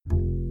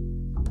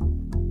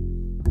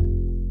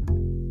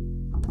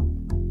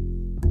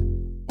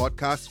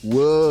podcast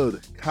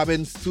world,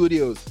 Cabin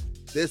Studios.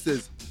 This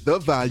is The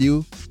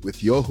Value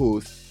with your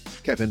host,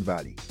 Kevin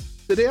Valley.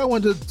 Today I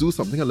want to do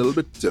something a little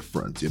bit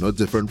different,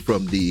 different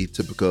from the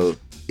typical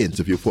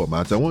interview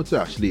format. I want to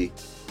actually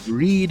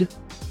read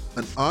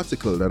an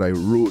article that I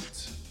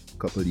wrote a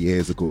couple of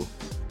years ago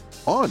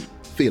on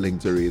failing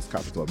to raise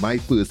capital. My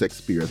first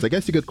experience, I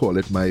guess you could call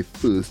it my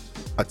first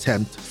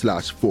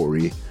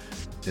attempt/foray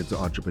into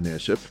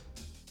entrepreneurship.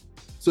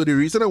 So the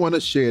reason I want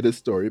to share this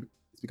story is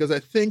because I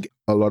think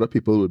a lot of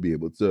people will be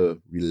able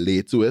to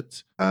relate to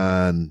it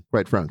and,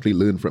 quite frankly,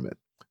 learn from it.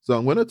 So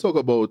I'm going to talk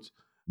about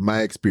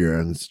my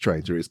experience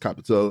trying to raise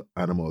capital,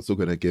 and I'm also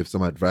going to give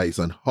some advice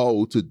on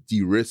how to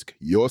de-risk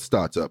your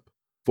startup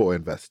for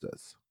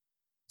investors.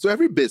 So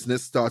every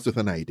business starts with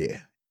an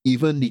idea.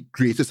 Even the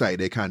greatest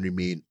idea can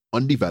remain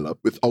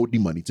undeveloped without the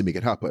money to make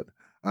it happen.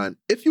 And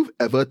if you've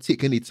ever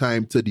taken the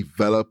time to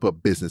develop a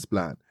business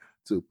plan,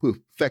 to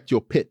perfect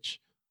your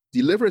pitch,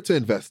 deliver it to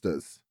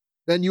investors,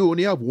 then you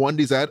only have one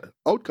desired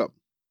outcome: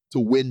 to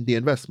win the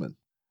investment.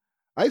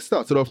 I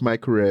started off my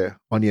career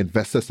on the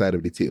investor side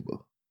of the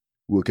table,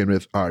 working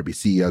with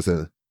RBC as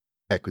an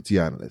equity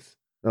analyst.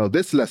 Now,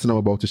 this lesson I'm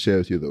about to share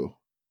with you, though,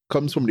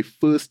 comes from the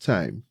first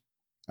time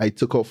I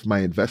took off my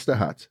investor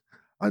hat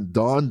and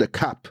donned the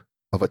cap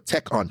of a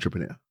tech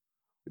entrepreneur,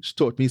 which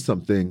taught me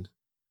something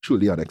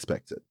truly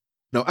unexpected.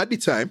 Now, at the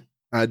time,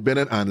 I had been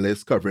an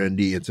analyst covering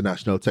the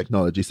international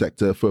technology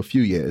sector for a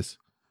few years.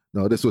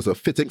 Now, this was a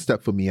fitting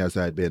step for me as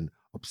I had been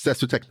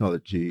obsessed with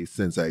technology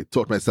since I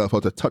taught myself how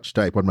to touch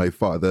type on my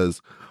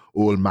father's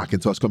old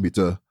Macintosh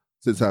computer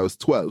since I was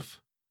 12.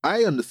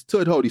 I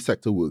understood how the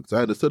sector works.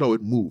 I understood how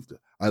it moved.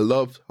 I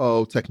loved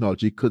how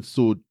technology could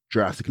so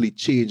drastically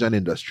change an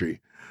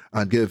industry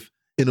and give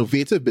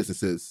innovative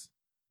businesses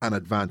an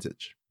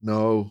advantage.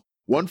 Now,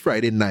 one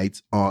Friday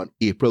night on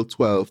April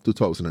 12,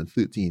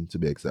 2013, to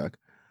be exact,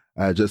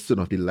 I just turned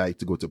off the light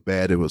to go to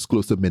bed. It was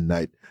close to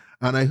midnight,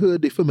 and I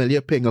heard the familiar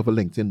ping of a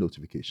LinkedIn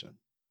notification.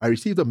 I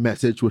received a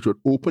message which would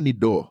open the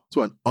door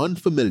to an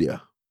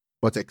unfamiliar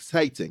but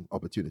exciting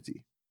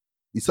opportunity.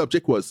 The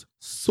subject was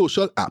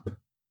social app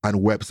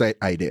and website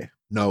idea.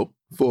 Now,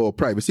 for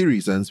privacy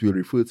reasons, we'll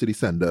refer to the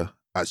sender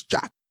as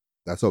Jack.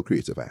 That's how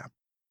creative I am.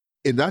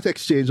 In that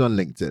exchange on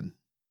LinkedIn,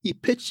 he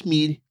pitched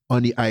me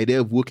on the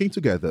idea of working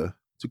together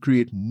to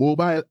create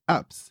mobile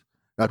apps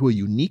that were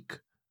unique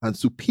and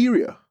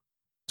superior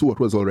to what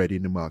was already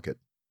in the market.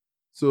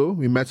 So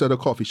we met at a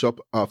coffee shop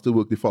after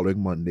work the following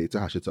Monday to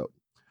hash it out.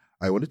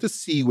 I wanted to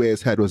see where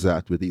his head was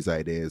at with these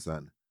ideas,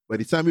 and by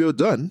the time we were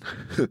done,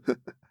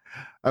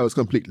 I was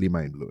completely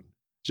mind blown.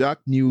 Jack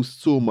knew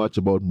so much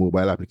about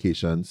mobile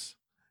applications,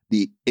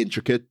 the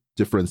intricate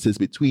differences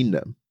between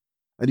them,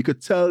 and you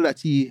could tell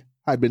that he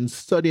had been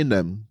studying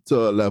them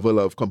to a level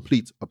of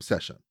complete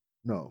obsession.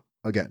 Now,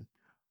 again,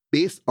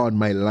 based on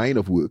my line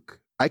of work,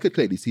 I could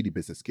clearly see the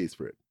business case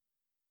for it.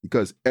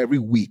 Because every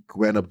week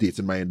when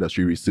updating my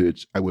industry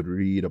research, I would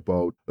read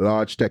about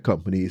large tech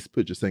companies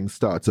purchasing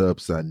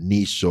startups and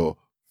niche or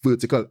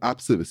vertical app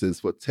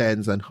services for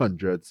tens and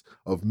hundreds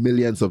of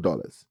millions of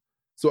dollars.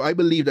 So I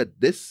believe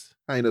that this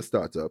kind of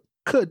startup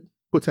could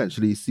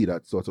potentially see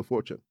that sort of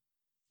fortune.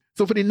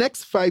 So for the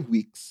next 5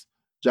 weeks,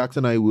 Jax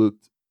and I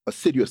worked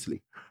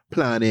assiduously,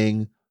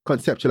 planning,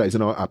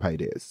 conceptualizing our app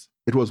ideas.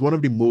 It was one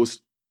of the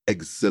most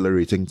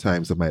exhilarating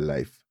times of my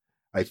life.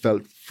 I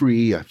felt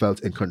free, I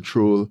felt in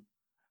control.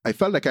 I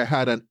felt like I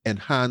had an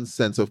enhanced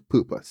sense of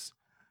purpose.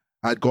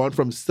 I had gone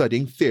from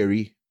studying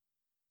theory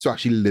to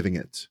actually living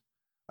it.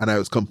 And I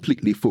was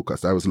completely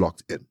focused. I was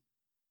locked in.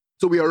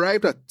 So we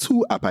arrived at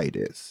 2 app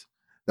ideas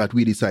that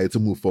we decided to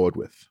move forward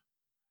with.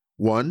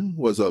 One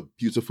was a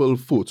beautiful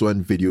photo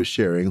and video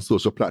sharing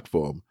social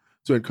platform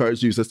to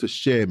encourage users to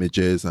share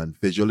images and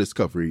visual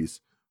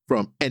discoveries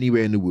from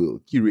anywhere in the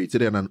world,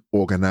 curated in an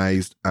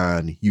organized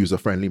and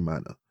user-friendly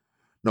manner.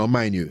 Now,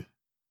 mind you,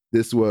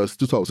 this was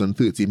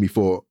 2013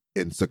 before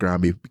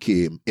Instagram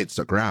became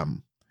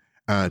Instagram,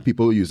 and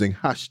people were using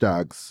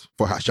hashtags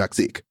for hashtag's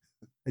sake.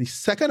 And the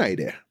second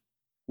idea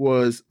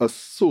was a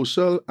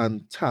social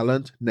and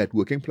talent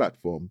networking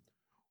platform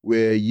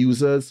where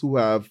users who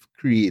have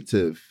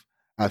creative,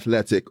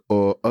 athletic,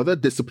 or other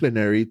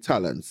disciplinary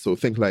talents, so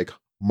think like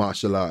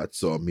martial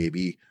arts or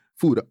maybe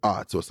food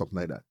arts or something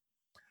like that,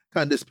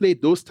 can display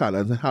those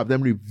talents and have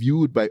them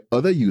reviewed by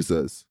other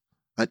users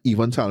and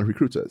even talent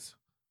recruiters.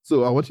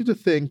 So I want you to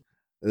think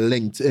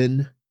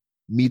LinkedIn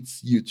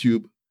meets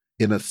YouTube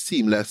in a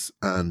seamless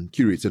and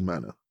curated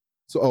manner.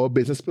 So our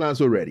business plans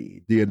were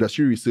ready. The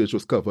industry research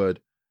was covered.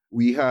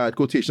 We had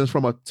quotations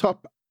from a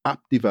top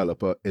app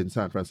developer in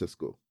San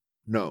Francisco.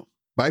 Now,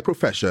 by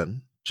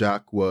profession,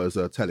 Jack was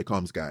a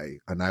telecoms guy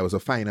and I was a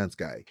finance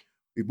guy.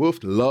 We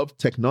both loved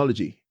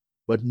technology,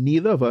 but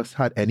neither of us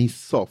had any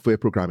software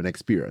programming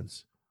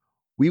experience.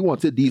 We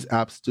wanted these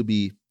apps to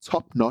be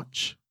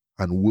top-notch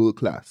and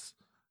world-class.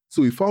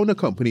 So we found a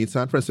company in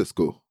San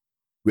Francisco,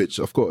 which,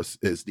 of course,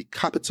 is the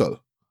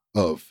capital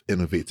of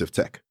innovative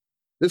tech.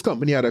 This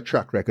company had a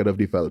track record of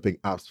developing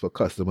apps for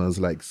customers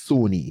like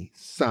Sony,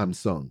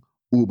 Samsung,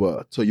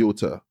 Uber,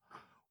 Toyota.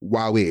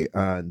 Huawei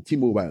and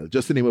T-Mobile,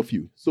 just to name a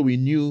few. So we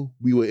knew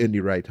we were in the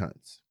right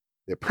hands.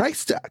 Their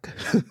price tag,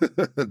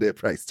 their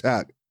price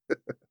tag,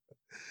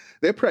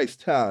 their price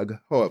tag,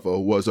 however,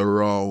 was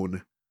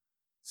around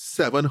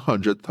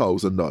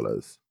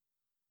 $700,000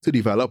 to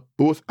develop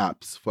both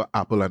apps for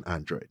Apple and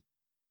Android.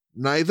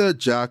 Neither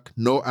Jack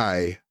nor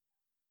I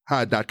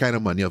had that kind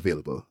of money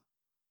available.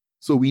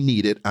 So we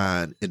needed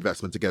an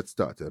investment to get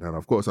started. And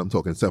of course, I'm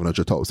talking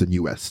 700,000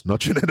 US,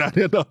 not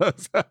Trinidadian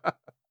dollars.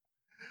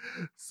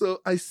 So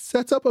I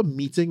set up a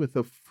meeting with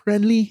a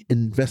friendly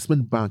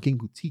investment banking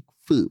boutique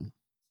firm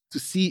to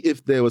see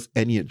if there was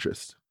any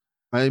interest.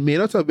 I may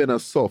not have been a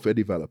software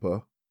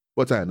developer,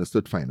 but I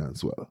understood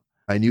finance well.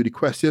 I knew the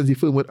questions the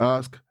firm would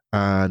ask,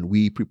 and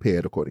we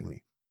prepared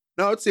accordingly.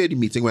 Now, I'd say the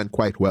meeting went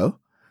quite well.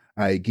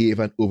 I gave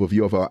an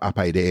overview of our app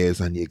ideas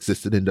and the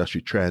existing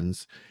industry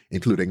trends,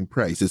 including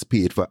prices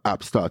paid for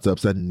app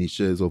startups and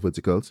niches or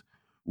verticals.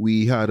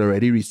 We had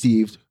already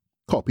received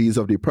copies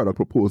of the product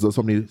proposals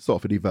from the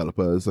software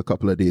developers a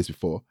couple of days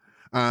before,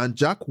 and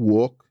Jack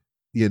walked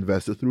the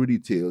investor through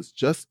details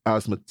just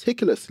as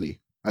meticulously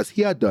as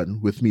he had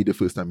done with me the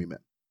first time we met.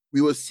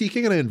 We were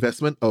seeking an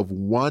investment of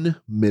 $1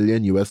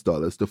 million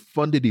to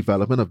fund the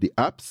development of the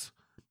apps,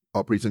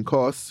 operating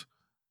costs,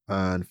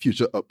 and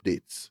future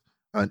updates.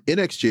 And in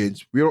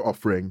exchange, we were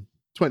offering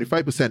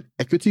 25%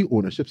 equity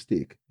ownership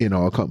stake in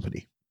our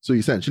company. So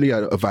essentially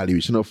a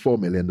valuation of $4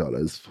 million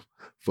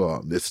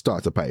for this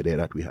startup idea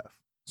that we have.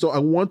 So I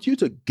want you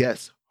to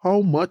guess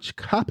how much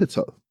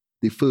capital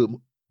the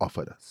firm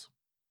offered us.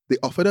 They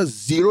offered us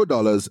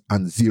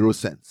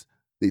 $0.00.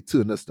 They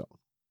turned us down.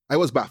 I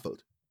was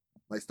baffled.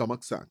 My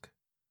stomach sank.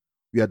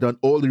 We had done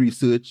all the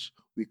research.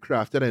 We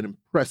crafted an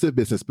impressive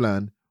business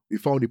plan. We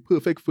found the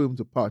perfect firm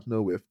to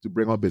partner with to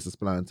bring our business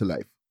plan to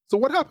life. So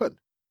what happened?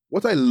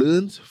 What I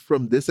learned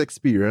from this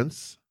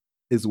experience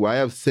is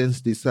why I've since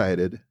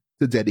decided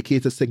to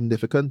dedicate a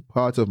significant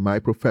part of my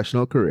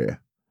professional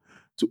career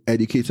to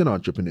educating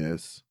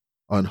entrepreneurs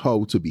on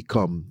how to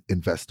become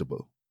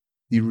investable.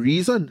 The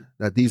reason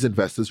that these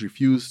investors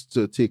refused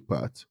to take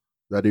part,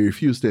 that they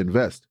refused to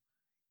invest,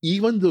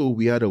 even though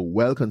we had a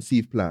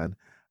well-conceived plan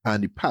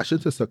and the passion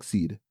to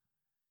succeed,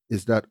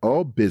 is that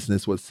our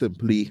business was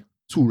simply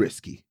too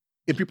risky.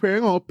 In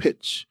preparing our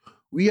pitch,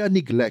 we had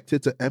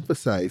neglected to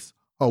emphasize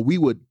how we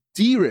would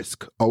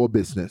de-risk our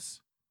business,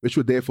 which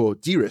would therefore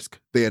de-risk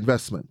the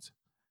investment.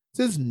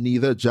 Since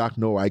neither Jack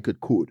nor I could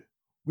code,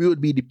 we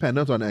would be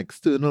dependent on an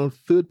external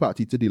third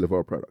party to deliver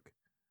our product.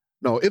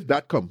 Now, if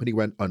that company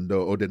went under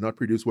or did not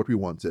produce what we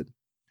wanted,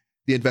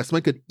 the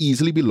investment could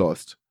easily be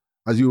lost,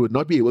 as we would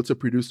not be able to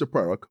produce the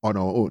product on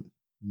our own.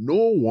 No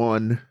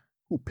one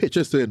who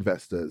pitches to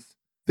investors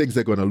thinks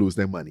they're going to lose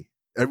their money.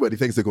 Everybody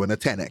thinks they're going to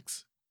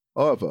 10x.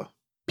 However,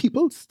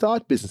 people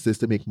start businesses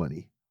to make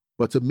money,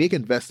 but to make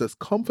investors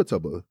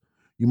comfortable,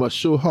 you must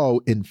show how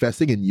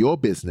investing in your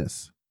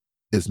business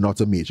is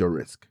not a major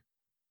risk.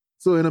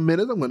 So in a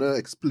minute, I'm going to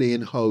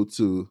explain how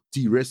to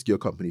de-risk your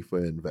company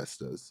for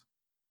investors,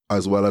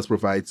 as well as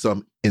provide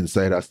some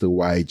insight as to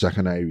why Jack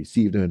and I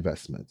received an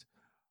investment.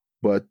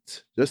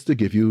 But just to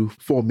give you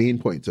 4 main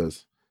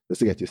pointers, just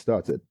to get you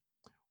started.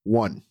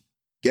 1,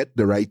 get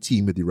the right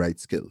team with the right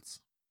skills.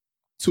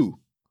 2,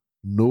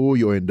 know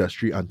your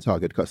industry and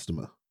target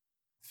customer.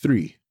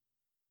 3,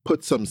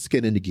 put some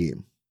skin in the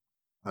game.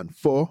 And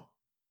 4,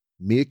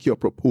 make your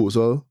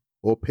proposal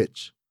or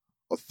pitch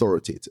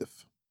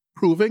authoritative,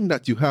 proving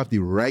that you have the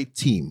right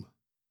team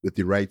with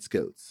the right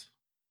skills.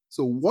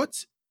 So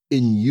what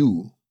in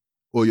you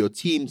or your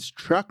team's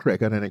track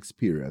record and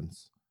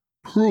experience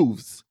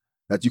proves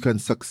that you can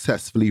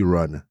successfully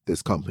run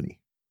this company?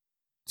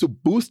 To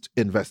boost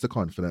investor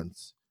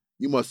confidence,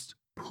 you must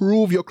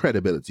prove your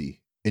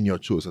credibility in your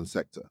chosen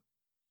sector.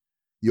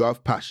 You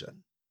have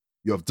passion,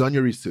 you have done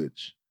your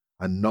research,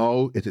 and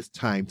now it is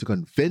time to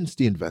convince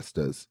the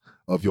investors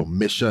of your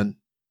mission,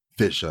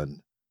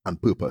 vision,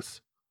 and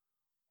purpose.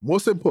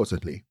 Most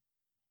importantly,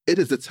 it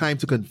is the time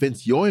to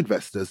convince your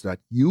investors that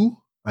you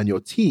and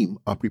your team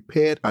are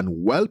prepared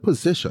and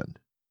well-positioned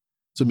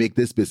to make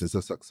this business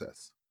a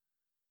success.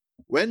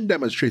 When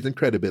demonstrating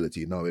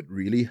credibility, now it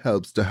really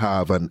helps to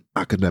have an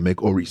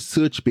academic or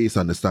research-based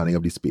understanding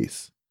of the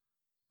space.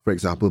 For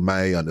example,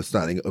 my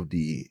understanding of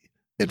the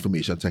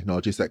information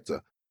technology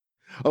sector.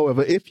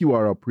 However, if you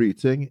are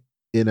operating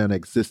in an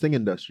existing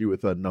industry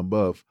with a number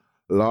of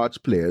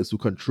large players who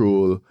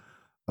control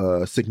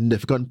a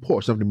significant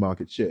portion of the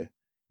market share,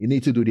 you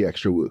need to do the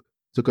extra work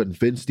to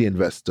convince the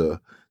investor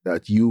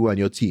that you and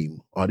your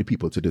team are the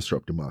people to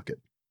disrupt the market.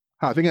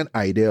 Having an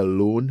idea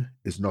alone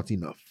is not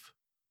enough.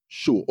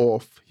 Show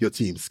off your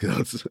team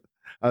skills.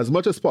 As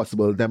much as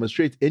possible,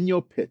 demonstrate in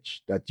your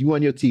pitch that you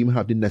and your team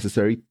have the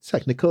necessary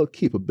technical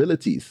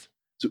capabilities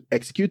to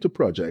execute the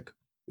project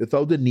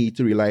without the need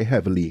to rely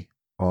heavily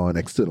on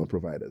external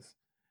providers.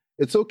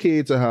 It's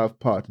okay to have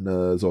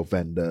partners or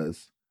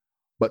vendors,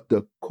 but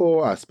the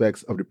core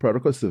aspects of the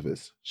product or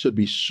service should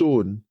be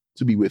shown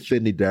to be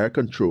within the direct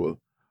control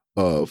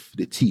of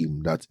the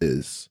team that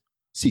is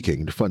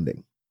seeking the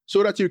funding,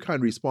 so that you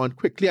can respond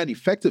quickly and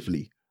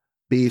effectively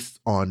based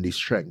on the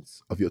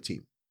strengths of your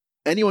team.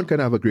 Anyone can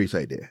have a great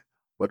idea,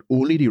 but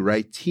only the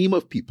right team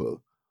of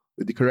people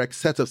with the correct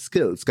set of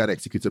skills can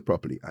execute it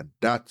properly. And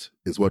that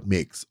is what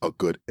makes a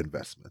good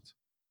investment.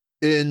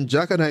 In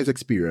Jack and I's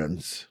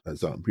experience,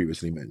 as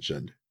previously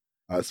mentioned,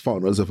 as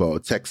founders of our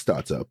tech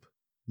startup,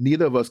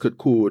 neither of us could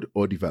code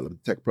or develop a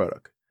tech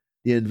product.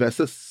 The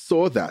investors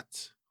saw that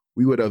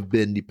we would have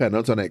been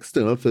dependent on an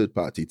external third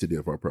party to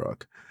deliver our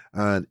product.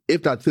 And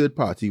if that third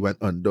party went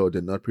under or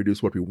did not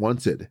produce what we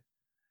wanted,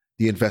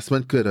 the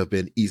investment could have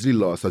been easily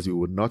lost as we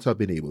would not have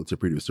been able to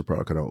produce the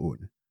product on our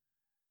own.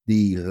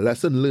 The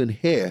lesson learned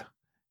here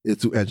is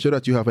to ensure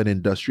that you have an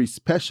industry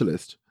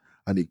specialist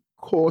and the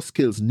core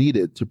skills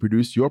needed to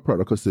produce your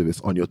product or service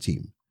on your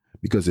team,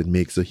 because it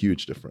makes a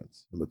huge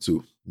difference. Number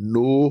 2,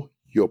 know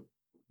your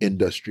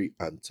industry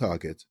and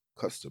target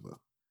customer.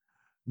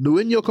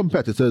 Knowing your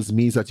competitors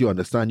means that you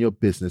understand your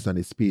business and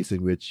the space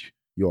in which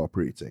you're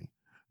operating.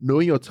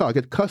 Knowing your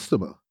target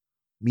customer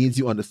means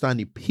you understand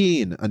the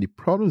pain and the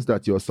problems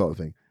that you're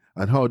solving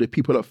and how the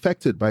people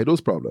affected by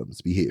those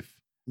problems behave.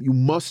 You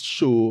must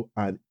show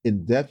an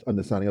in-depth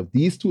understanding of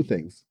these two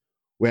things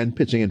when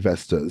pitching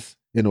investors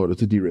in order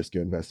to de-risk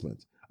your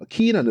investment. A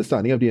keen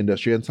understanding of the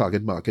industry and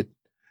target market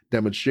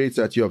demonstrates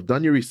that you have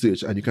done your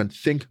research and you can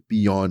think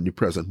beyond the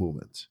present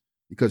moment.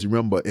 Because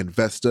remember,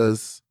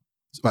 investors,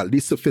 well, at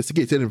least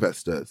sophisticated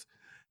investors,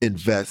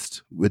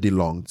 invest with the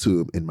long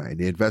term in mind.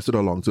 They invest with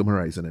a long-term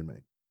horizon in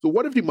mind. So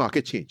what if the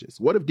market changes?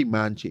 What if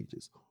demand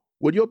changes?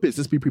 Would your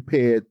business be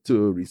prepared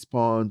to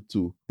respond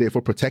to,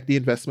 therefore protect the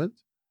investment?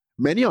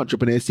 Many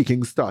entrepreneurs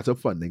seeking startup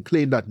funding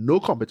claim that no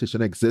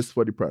competition exists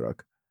for the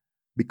product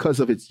because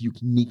of its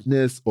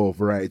uniqueness or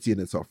variety in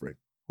its offering.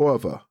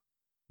 However,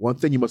 one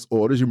thing you must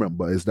always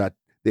remember is that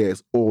there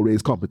is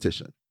always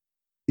competition.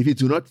 If you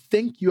do not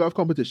think you have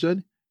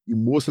competition, you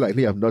most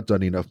likely have not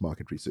done enough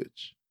market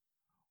research.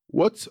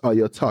 What are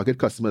your target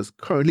customers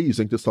currently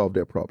using to solve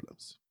their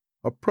problems?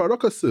 A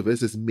product or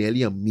service is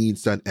merely a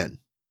means to an end.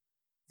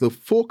 The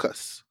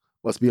focus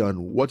must be on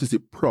what is the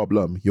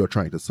problem you're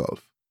trying to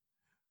solve.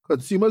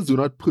 Consumers do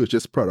not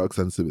purchase products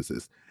and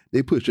services.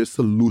 They purchase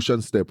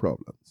solutions to their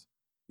problems.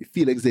 The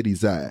feelings they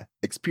desire,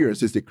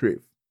 experiences they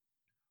crave.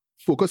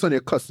 Focus on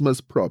your customer's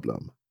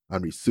problem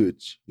and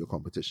research your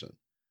competition.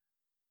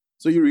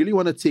 So you really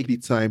want to take the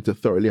time to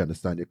thoroughly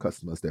understand your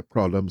customers, their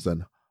problems,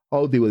 and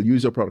how they will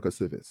use your product or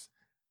service.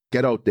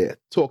 Get out there,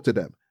 talk to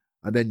them,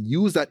 and then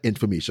use that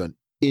information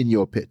in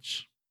your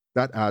pitch.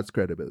 That adds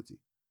credibility.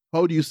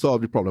 How do you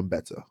solve the problem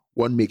better?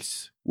 What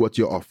makes what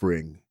you're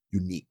offering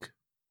unique?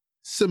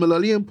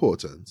 Similarly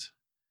important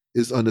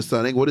is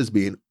understanding what is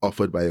being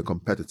offered by your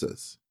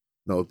competitors.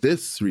 Now,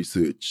 this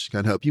research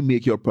can help you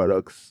make your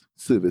products,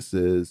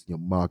 services, your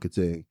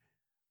marketing,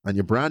 and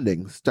your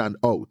branding stand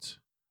out.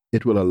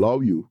 It will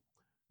allow you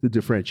to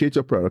differentiate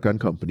your product and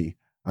company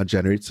and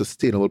generate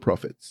sustainable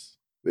profits,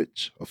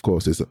 which, of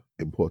course, is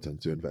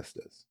important to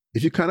investors.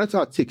 If you cannot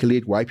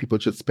articulate why people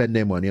should spend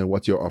their money on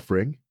what you're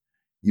offering,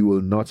 you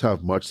will not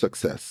have much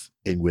success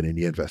in winning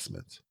the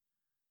investment.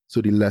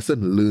 So the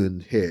lesson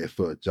learned here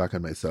for Jack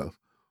and myself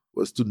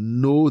was to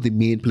know the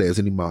main players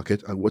in the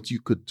market and what you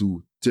could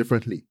do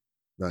differently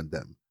than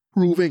them,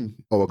 proving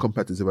our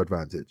competitive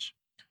advantage.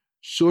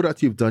 Show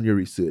that you've done your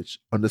research,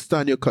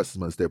 understand your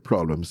customers, their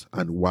problems,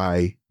 and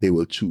why they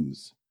will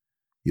choose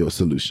your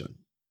solution.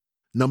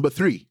 Number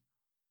 3,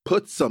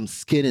 put some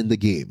skin in the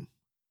game.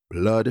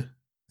 Blood,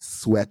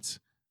 sweat,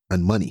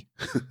 and money.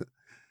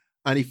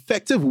 An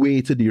effective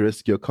way to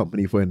de-risk your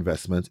company for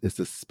investment is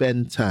to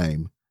spend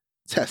time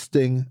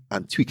testing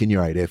and tweaking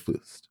your idea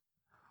first.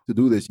 To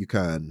do this, you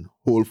can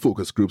hold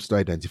focus groups to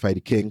identify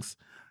the kinks.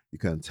 You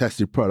can test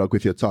your product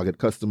with your target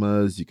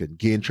customers. You can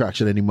gain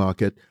traction in the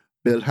market,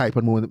 build hype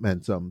and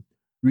momentum,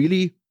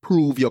 really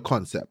prove your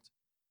concept.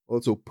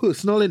 Also,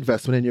 personal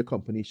investment in your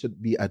company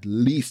should be at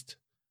least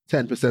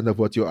 10% of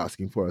what you're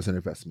asking for as an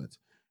investment.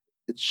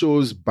 It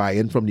shows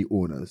buy-in from the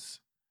owners.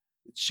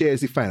 It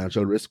shares the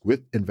financial risk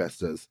with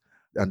investors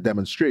and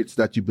demonstrates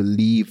that you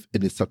believe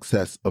in the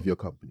success of your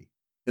company.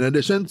 In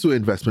addition to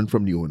investment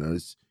from the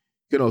owners,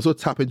 you can also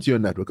tap into your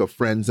network of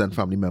friends and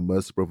family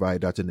members to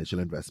provide that initial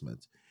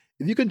investment.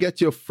 If you can get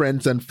your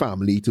friends and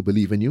family to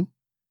believe in you,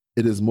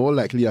 it is more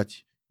likely that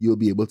you'll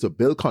be able to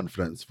build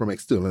confidence from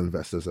external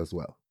investors as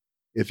well.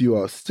 If you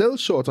are still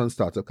short on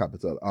startup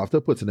capital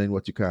after putting in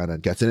what you can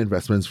and getting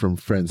investments from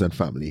friends and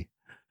family,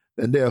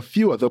 then there are a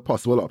few other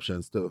possible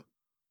options to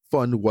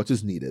fund what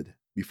is needed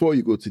before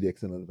you go to the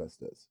external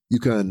investors. You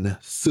can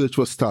search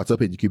for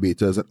startup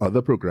incubators and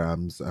other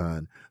programs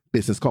and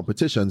business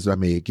competitions that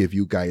may give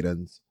you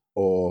guidance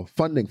or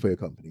funding for your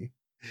company.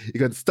 You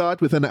can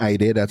start with an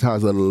idea that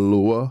has a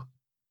lower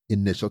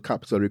initial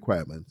capital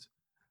requirement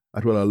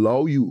that will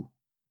allow you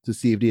to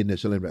save the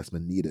initial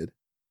investment needed.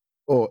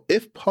 Or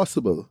if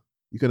possible,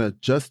 you can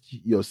adjust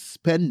your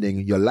spending,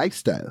 your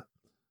lifestyle,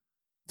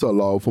 to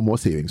allow for more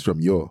savings from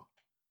your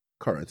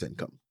current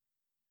income.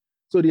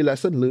 So the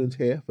lesson learned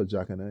here for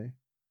Jack and I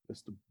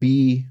is to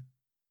be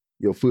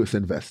your first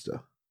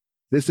investor.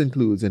 This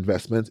includes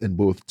investment in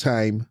both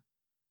time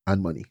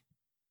and money.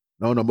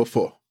 Now, number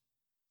 4,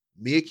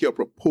 make your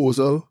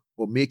proposal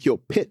or make your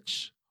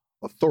pitch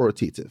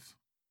authoritative.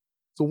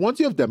 So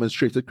once you have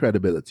demonstrated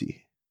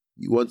credibility,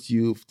 once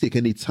you've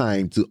taken the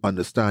time to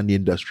understand the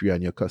industry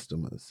and your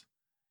customers,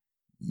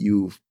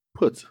 you've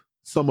put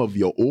some of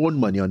your own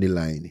money on the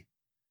line,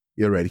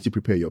 you're ready to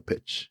prepare your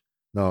pitch.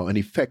 Now, an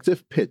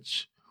effective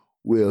pitch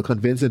will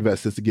convince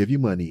investors to give you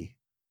money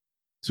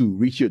to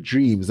reach your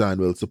dreams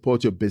and will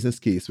support your business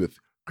case with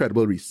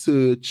credible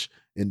research,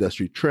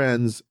 industry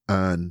trends,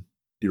 and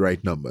the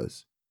right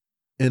numbers.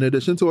 In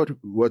addition to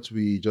what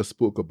we just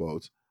spoke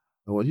about,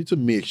 I want you to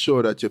make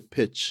sure that your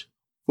pitch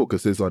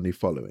focuses on the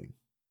following.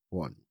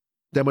 1,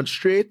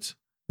 demonstrate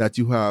that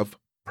you have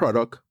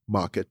product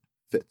market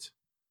fit.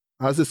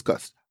 As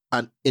discussed,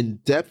 an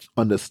in-depth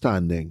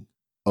understanding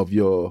of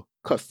your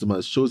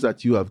customers shows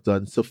that you have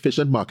done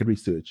sufficient market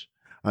research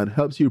and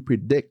helps you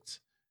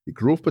predict the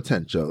growth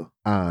potential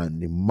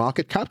and the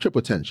market capture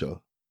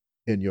potential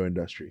in your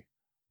industry.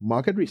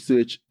 Market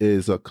research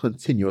is a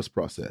continuous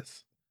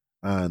process.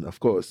 And of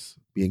course,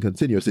 being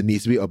continuous, it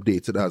needs to be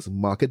updated as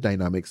market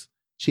dynamics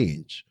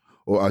change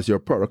or as your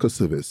product or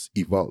service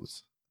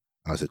evolves,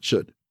 as it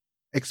should.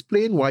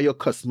 Explain why your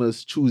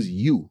customers choose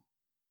you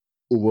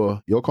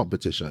over your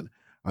competition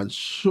and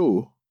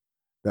show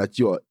that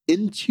you're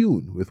in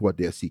tune with what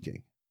they're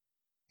seeking.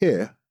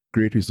 Here,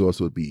 great resource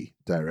would be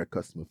direct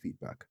customer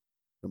feedback.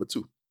 Number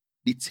 2,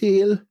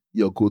 detail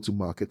your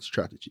go-to-market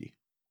strategy.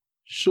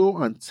 Show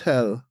and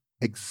tell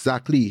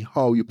exactly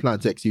how you plan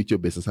to execute your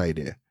business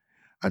idea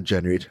and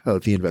generate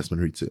healthy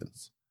investment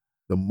returns.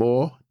 The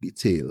more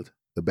detailed,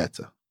 the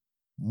better.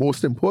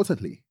 Most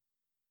importantly,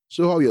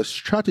 show how your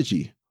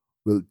strategy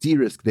will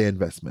de-risk their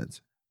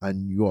investment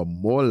and you are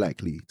more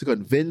likely to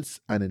convince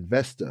an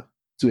investor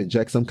to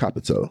inject some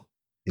capital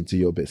into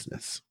your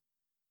business.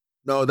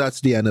 Now, that's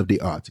the end of the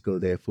article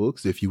there,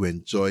 folks. If you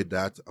enjoyed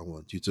that, I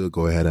want you to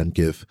go ahead and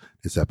give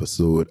this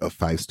episode a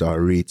 5-star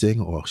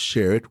rating or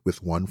share it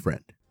with one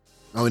friend.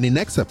 Now, in the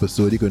next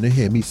episode, you're going to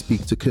hear me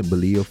speak to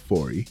Kimberly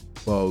Ofori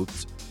about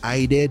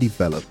idea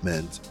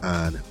development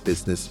and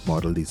business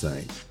model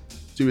design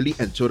to really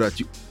ensure that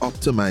you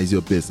optimize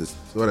your business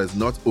so that it's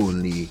not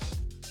only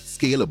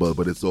scalable,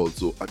 but it's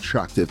also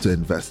attractive to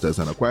investors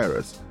and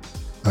acquirers.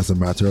 As a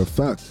matter of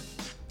fact,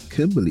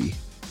 Kimberly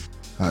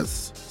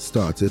has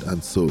started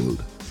and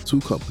sold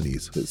 2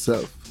 companies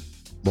herself.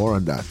 More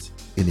on that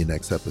in the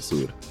next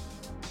episode.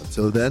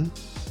 Until then,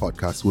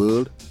 Podcast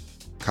World,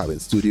 Cabin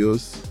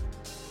Studios,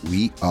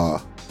 we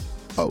are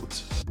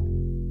out.